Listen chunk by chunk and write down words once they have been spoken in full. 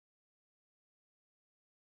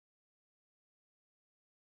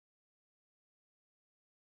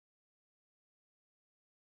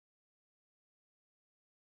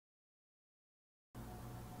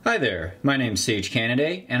Hi there, my name's Sage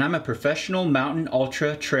Canaday, and I'm a professional mountain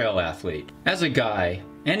ultra trail athlete. As a guy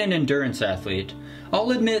and an endurance athlete, I'll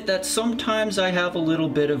admit that sometimes I have a little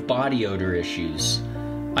bit of body odor issues.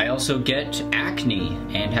 I also get acne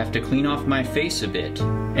and have to clean off my face a bit,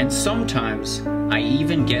 and sometimes I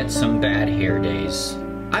even get some bad hair days.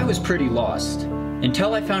 I was pretty lost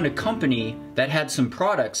until I found a company that had some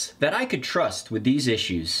products that I could trust with these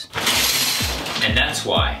issues. And that's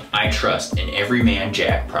why I trust in Everyman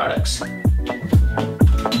Jack products.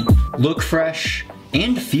 Look fresh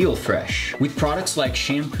and feel fresh with products like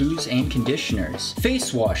shampoos and conditioners,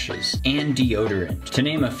 face washes, and deodorant, to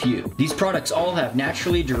name a few. These products all have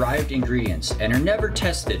naturally derived ingredients and are never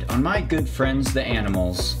tested on my good friends the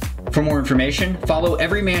animals. For more information, follow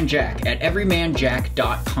Everyman Jack at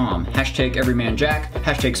everymanjack.com. Hashtag EverymanJack,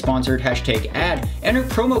 hashtag sponsored, hashtag ad. Enter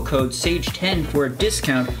promo code SAGE10 for a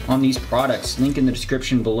discount on these products. Link in the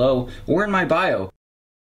description below or in my bio.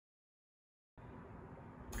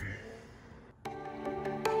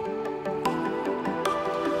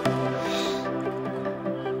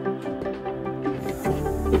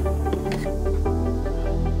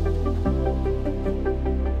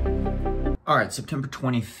 Alright, September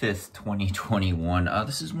 25th, 2021.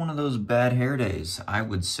 This is one of those bad hair days, I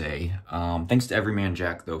would say. Thanks to Everyman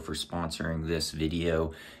Jack, though, for sponsoring this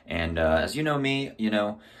video. And as you know me,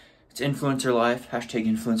 it's influencer life, hashtag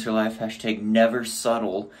influencer life, hashtag never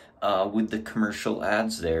subtle with the commercial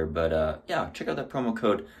ads there. But yeah, check out that promo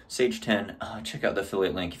code, SAGE10. Check out the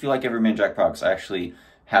affiliate link. If you like Everyman Jack products, I actually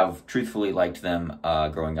have truthfully liked them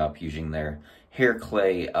growing up, using their hair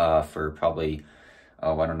clay for probably...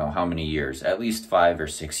 oh, I don't know how many years, at least 5 or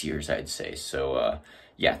 6 years, I'd say. So,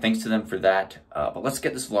 yeah, thanks to them for that. But let's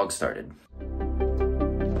get this vlog started.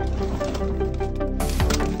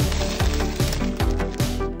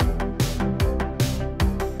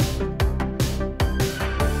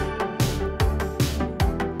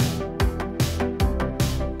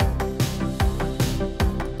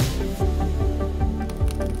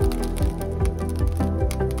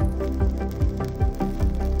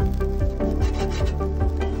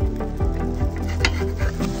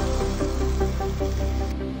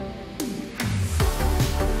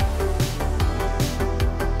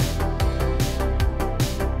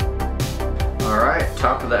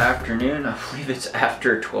 Top of the afternoon, I believe it's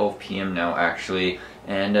after 12 p.m. now actually,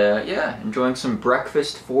 and yeah, enjoying some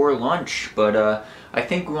breakfast for lunch, but I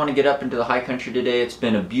think we want to get up into the high country today. It's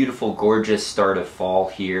been a beautiful, gorgeous start of fall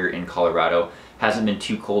here in Colorado. Hasn't been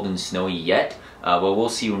too cold and snowy yet, but we'll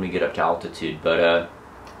see when we get up to altitude, but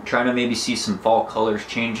trying to maybe see some fall colors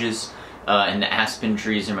changes in the aspen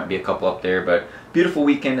trees. There might be a couple up there, but beautiful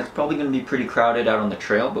weekend. It's probably going to be pretty crowded out on the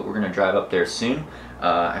trail, but we're going to drive up there soon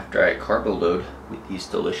after I carbo load with these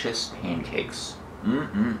delicious pancakes.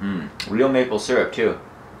 Real maple syrup too.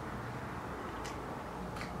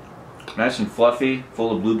 Nice and fluffy,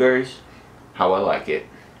 full of blueberries. How I like it.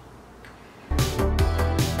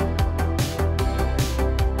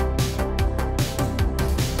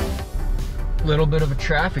 Little bit of a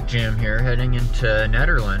traffic jam here heading into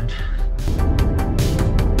Nederland.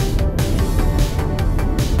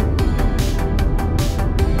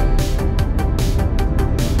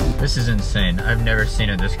 This is insane. I've never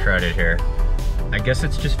seen it this crowded here. I guess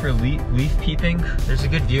it's just for leaf peeping. There's a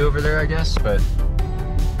good view over there, I guess, but...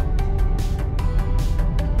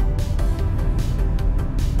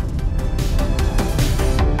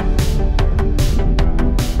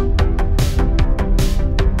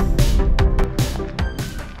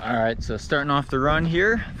 Alright, so starting off the run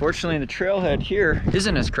here. Fortunately, the trailhead here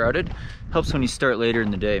isn't as crowded. Helps when you start later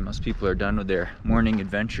in the day. Most people are done with their morning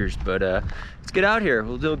adventures, but let's get out here.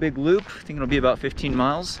 We'll do a big loop. I think it'll be about 15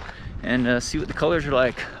 miles, and see what the colors are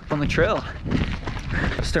like up on the trail.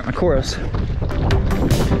 Start my chorus.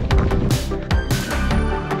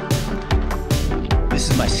 This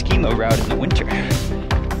is my skimo route in the winter.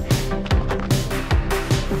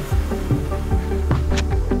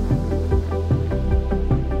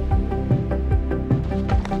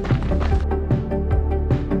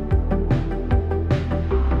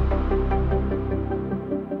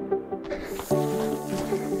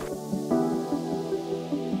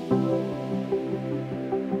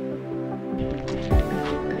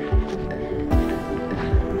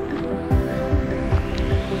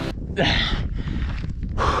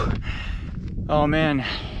 Oh man,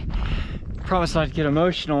 promise not to get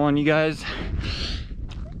emotional on you guys.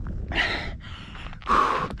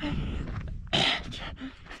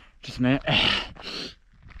 Just a minute.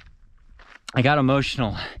 I got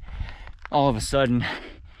emotional all of a sudden,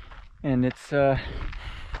 and it's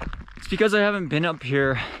because I haven't been up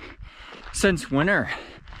here since winter,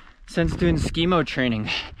 since doing skimo training.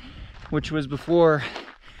 which was before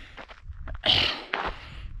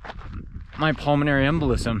my pulmonary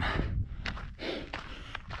embolism.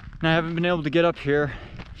 And I haven't been able to get up here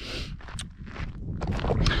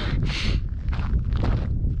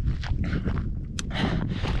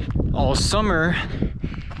all summer.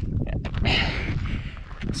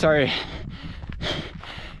 Sorry.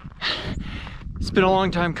 It's been a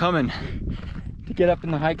long time coming to get up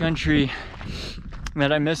in the high country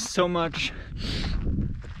that I miss so much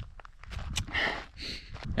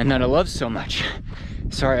and that I love so much.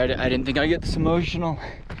 Sorry, I didn't think I'd get this emotional.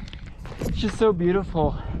 It's just so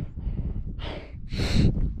beautiful.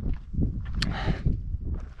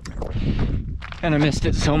 And I missed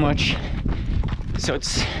it so much. So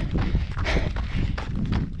it's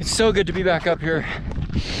so good to be back up here.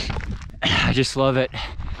 I just love it.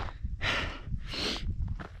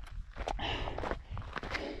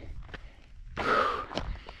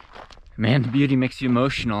 Man, the beauty makes you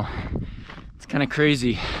emotional. It's kind of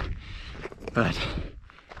crazy, but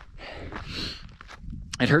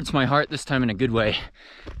it hurts my heart this time in a good way.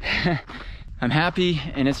 I'm happy,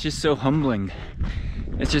 and it's just so humbling.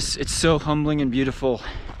 It's so humbling and beautiful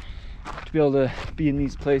to be able to be in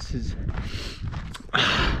these places.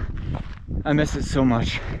 I miss it so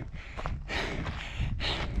much.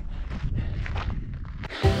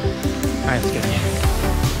 All right, let's get it.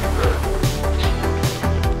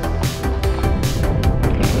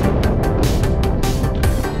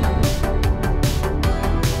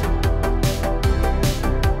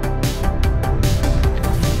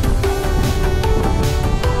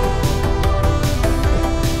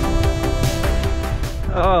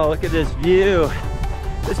 Oh, look at this view.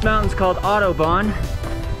 This mountain's called Autobahn,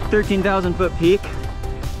 13,000 foot peak.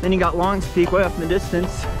 Then you got Long's Peak way off in the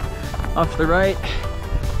distance, off to the right.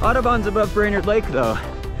 Autobahn's above Brainerd Lake though,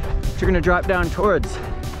 which you're gonna drop down towards.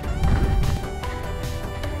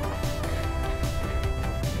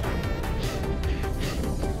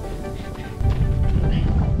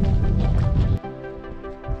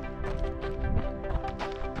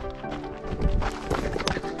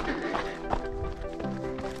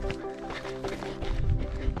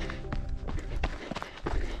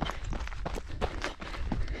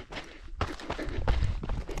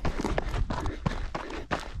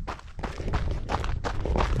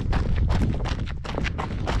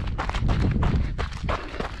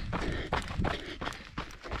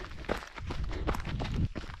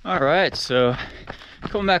 All right, so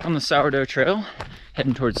going back on the sourdough trail,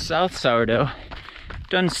 heading towards South Sourdough.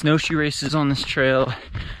 Done snowshoe races on this trail.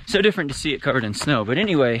 So different to see it covered in snow. But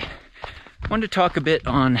anyway, I wanted to talk a bit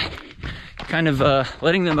on kind of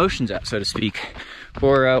letting the emotions out, so to speak,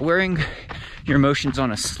 or wearing your emotions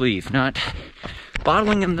on a sleeve, not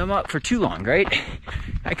bottling them up for too long, right?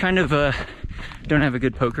 I kind of don't have a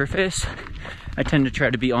good poker face. I tend to try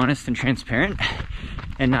to be honest and transparent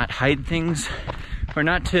and not hide things. Or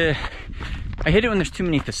not to, I hate it when there's too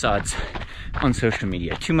many facades on social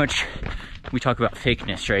media. Too much, we talk about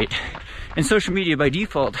fakeness, right? And social media by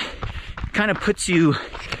default kind of puts you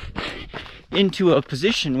into a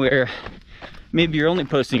position where maybe you're only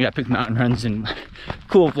posting epic mountain runs and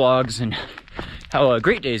cool vlogs and how a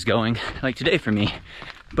great day is going, like today for me.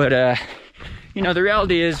 But, you know, the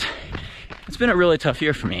reality is it's been a really tough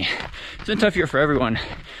year for me. It's been a tough year for everyone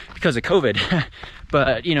because of COVID.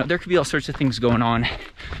 But, you know, there could be all sorts of things going on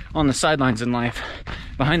the sidelines in life,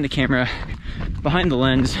 behind the camera, behind the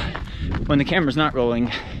lens, when the camera's not rolling,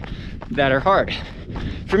 that are hard.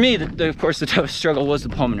 For me, of course, the toughest struggle was the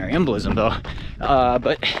pulmonary embolism, though.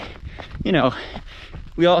 But, you know,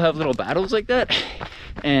 we all have little battles like that.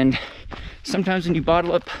 And sometimes when you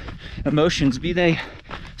bottle up emotions, be they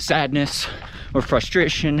sadness or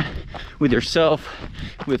frustration with yourself,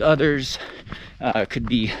 with others, could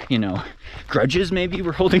be, you know, grudges maybe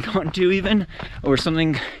we're holding on to even, or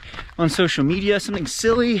something on social media, something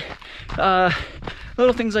silly,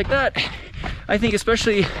 little things like that. I think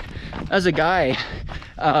especially as a guy,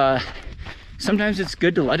 sometimes it's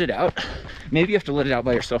good to let it out. Maybe you have to let it out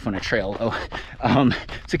by yourself on a trail though.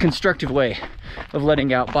 It's a constructive way of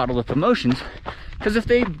letting out bottled up emotions, because if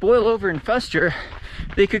they boil over and fester,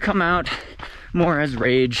 they could come out more as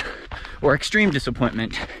rage or extreme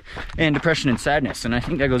disappointment and depression and sadness. And I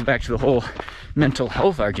think that goes back to the whole mental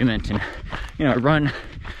health argument. And, you know, I run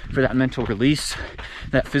for that mental release,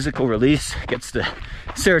 that physical release, gets the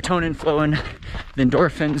serotonin flowing, the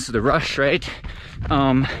endorphins, the rush, right?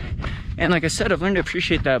 And like I said, I've learned to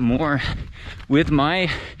appreciate that more with my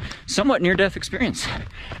somewhat near-death experience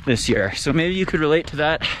this year. So maybe you could relate to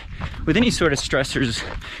that with any sort of stressors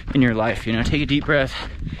in your life. You know, take a deep breath,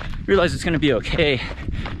 realize it's going to be okay,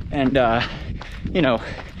 and you know,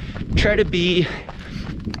 try to be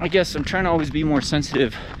I guess I'm trying to always be more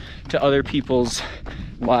sensitive to other people's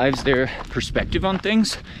lives, their perspective on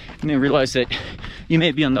things. You may realize that you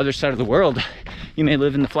may be on the other side of the world. You may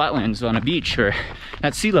live in the flatlands on a beach, or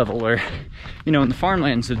at sea level, or, you know, in the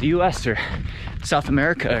farmlands of the US or South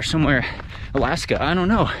America or somewhere, Alaska, I don't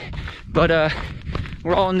know. But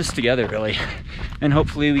we're all in this together, really. And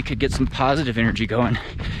hopefully we could get some positive energy going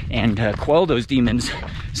and quell those demons,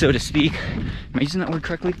 so to speak. Am I using that word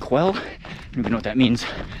correctly? Quell? I don't even know what that means.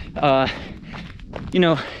 You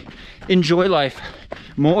know, enjoy life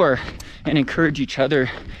more and encourage each other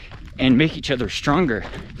and make each other stronger,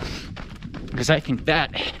 because I think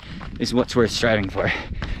that is what's worth striving for.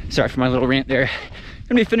 Sorry for my little rant there. I'm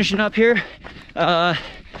gonna be finishing up here. I'll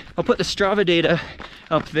put the Strava data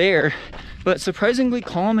up there, but surprisingly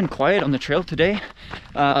calm and quiet on the trail today.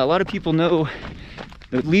 A lot of people know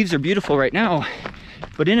the leaves are beautiful right now,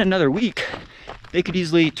 but in another week they could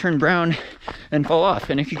easily turn brown and fall off,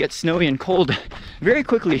 and it could get snowy and cold very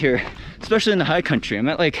quickly here, especially in the high country. I'm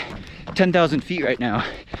at like 10,000 feet right now,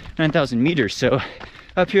 9,000 meters, so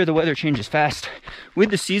up here the weather changes fast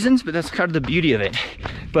with the seasons, but that's kind of the beauty of it.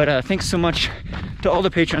 But thanks so much to all the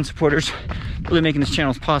Patreon supporters, really making this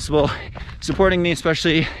channel possible, supporting me,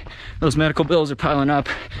 especially those medical bills are piling up.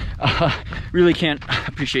 Really can't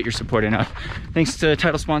appreciate your support enough. Thanks to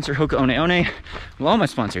title sponsor Hoka One One, well, all my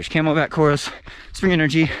sponsors, Camelback Chorus, Spring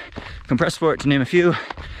Energy, Compress Sport, to name a few,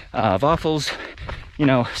 Waffles, you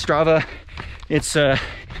know, Strava. It's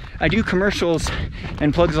I do commercials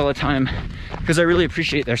and plugs all the time because I really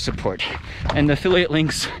appreciate their support. And the affiliate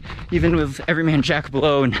links, even with Everyman Jack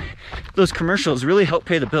below, and those commercials really help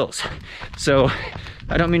pay the bills. So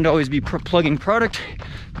I don't mean to always be plugging product,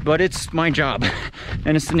 but it's my job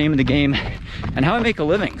and it's the name of the game and how I make a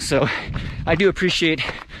living. So I do appreciate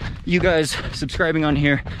you guys subscribing on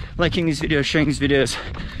here, liking these videos, sharing these videos.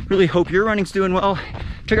 Really hope your running's doing well.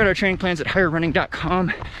 Check out our training plans at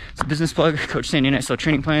higherrunning.com. It's a business plug. Coach Sandy and I sell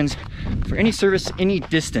training plans for any service, any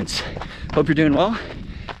distance. Hope you're doing well.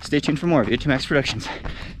 Stay tuned for more of VO2 Max Productions.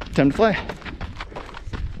 Time to fly.